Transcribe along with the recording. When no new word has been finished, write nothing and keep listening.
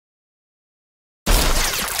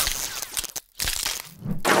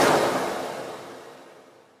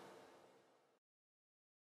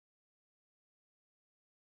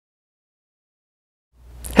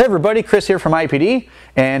Hey everybody, Chris here from IPD,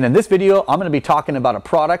 and in this video I'm going to be talking about a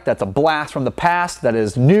product that's a blast from the past that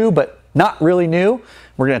is new but not really new.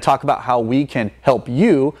 We're going to talk about how we can help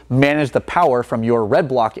you manage the power from your red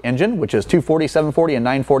block engine, which is 240, 740, and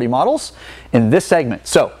 940 models in this segment.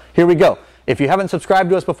 So here we go. If you haven't subscribed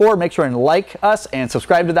to us before, make sure and like us and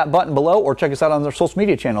subscribe to that button below, or check us out on our social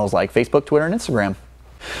media channels like Facebook, Twitter, and Instagram.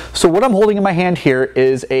 So what I'm holding in my hand here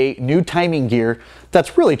is a new timing gear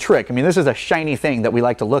that's really trick. I mean, this is a shiny thing that we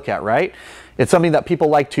like to look at, right? It's something that people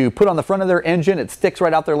like to put on the front of their engine. It sticks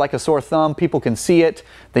right out there like a sore thumb. People can see it.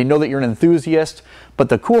 They know that you're an enthusiast. But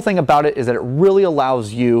the cool thing about it is that it really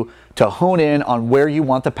allows you to hone in on where you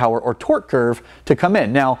want the power or torque curve to come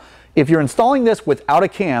in. Now, if you're installing this without a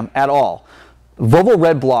cam at all, Volvo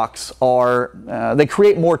red blocks they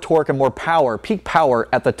create more torque and more power, peak power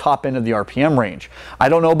at the top end of the RPM range. I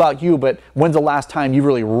don't know about you, but when's the last time you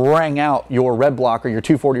really rang out your red block or your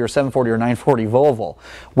 240 or 740 or 940 Volvo?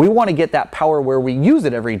 We want to get that power where we use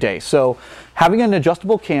it every day. So having an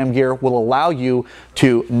adjustable cam gear will allow you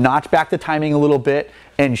to notch back the timing a little bit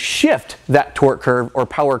and shift that torque curve or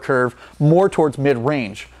power curve more towards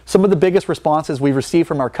mid-range. Some of the biggest responses we've received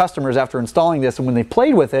from our customers after installing this and when they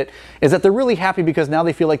played with it is that they're really happy because now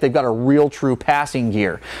they feel like they've got a real true passing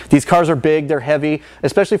gear. These cars are big, they're heavy,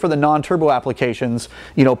 especially for the non-turbo applications.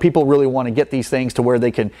 You know, people really want to get these things to where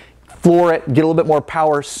they can floor it, get a little bit more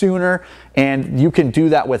power sooner, and you can do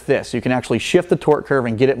that with this. You can actually shift the torque curve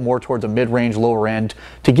and get it more towards a mid-range, lower end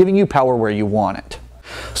to giving you power where you want it.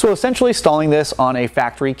 So essentially installing this on a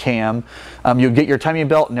factory cam, you get your timing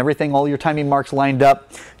belt and everything, all your timing marks lined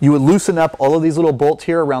up. You would loosen up all of these little bolts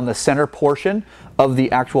here around the center portion of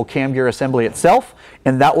the actual cam gear assembly itself,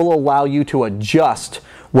 and that will allow you to adjust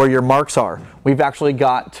where your marks are. We've actually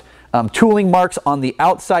got tooling marks on the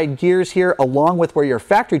outside gears here along with where your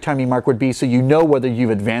factory timing mark would be, so you know whether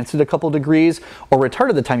you've advanced it a couple degrees or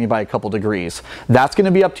retarded the timing by a couple degrees. That's going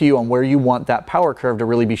to be up to you on where you want that power curve to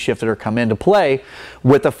really be shifted or come into play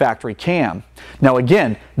with the factory cam. Now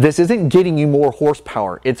again, this isn't getting you more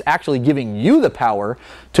horsepower. It's actually giving you the power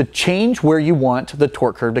to change where you want the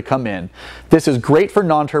torque curve to come in. This is great for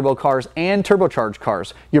non-turbo cars and turbocharged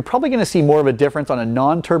cars. You're probably going to see more of a difference on a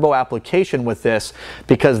non-turbo application with this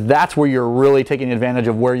because that's where you're really taking advantage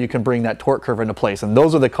of where you can bring that torque curve into place. And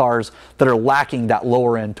those are the cars that are lacking that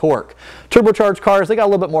lower end torque. Turbocharged cars, they got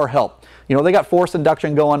a little bit more help. You know, they got forced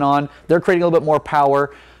induction going on. They're creating a little bit more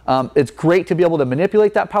power. It's great to be able to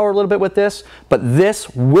manipulate that power a little bit with this, but this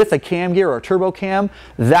with a cam gear or a turbo cam,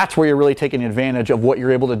 that's where you're really taking advantage of what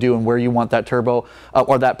you're able to do and where you want that turbo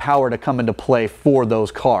or that power to come into play for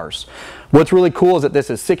those cars. What's really cool is that this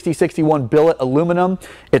is 6061 billet aluminum.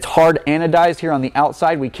 It's hard anodized here on the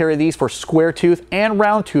outside. We carry these for square tooth and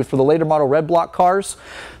round tooth for the later model red block cars.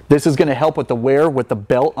 This is going to help with the wear with the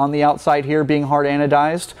belt on the outside here being hard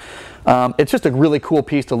anodized. It's just a really cool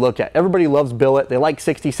piece to look at. Everybody loves billet. They like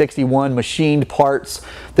 6061 machined parts.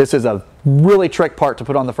 This is a really trick part to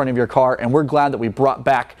put on the front of your car, and we're glad that we brought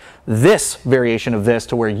back this variation of this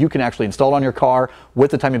to where you can actually install it on your car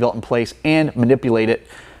with the timing belt in place and manipulate it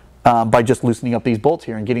by just loosening up these bolts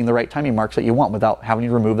here and getting the right timing marks that you want without having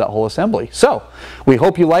to remove that whole assembly. So we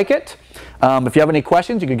hope you like it. If you have any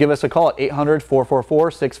questions, you can give us a call at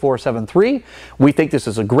 800-444-6473. We think this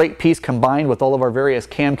is a great piece combined with all of our various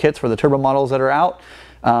cam kits for the turbo models that are out.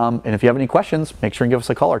 And if you have any questions, make sure and give us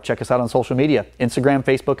a call or check us out on social media, Instagram,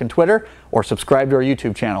 Facebook, and Twitter, or subscribe to our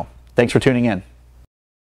YouTube channel. Thanks for tuning in.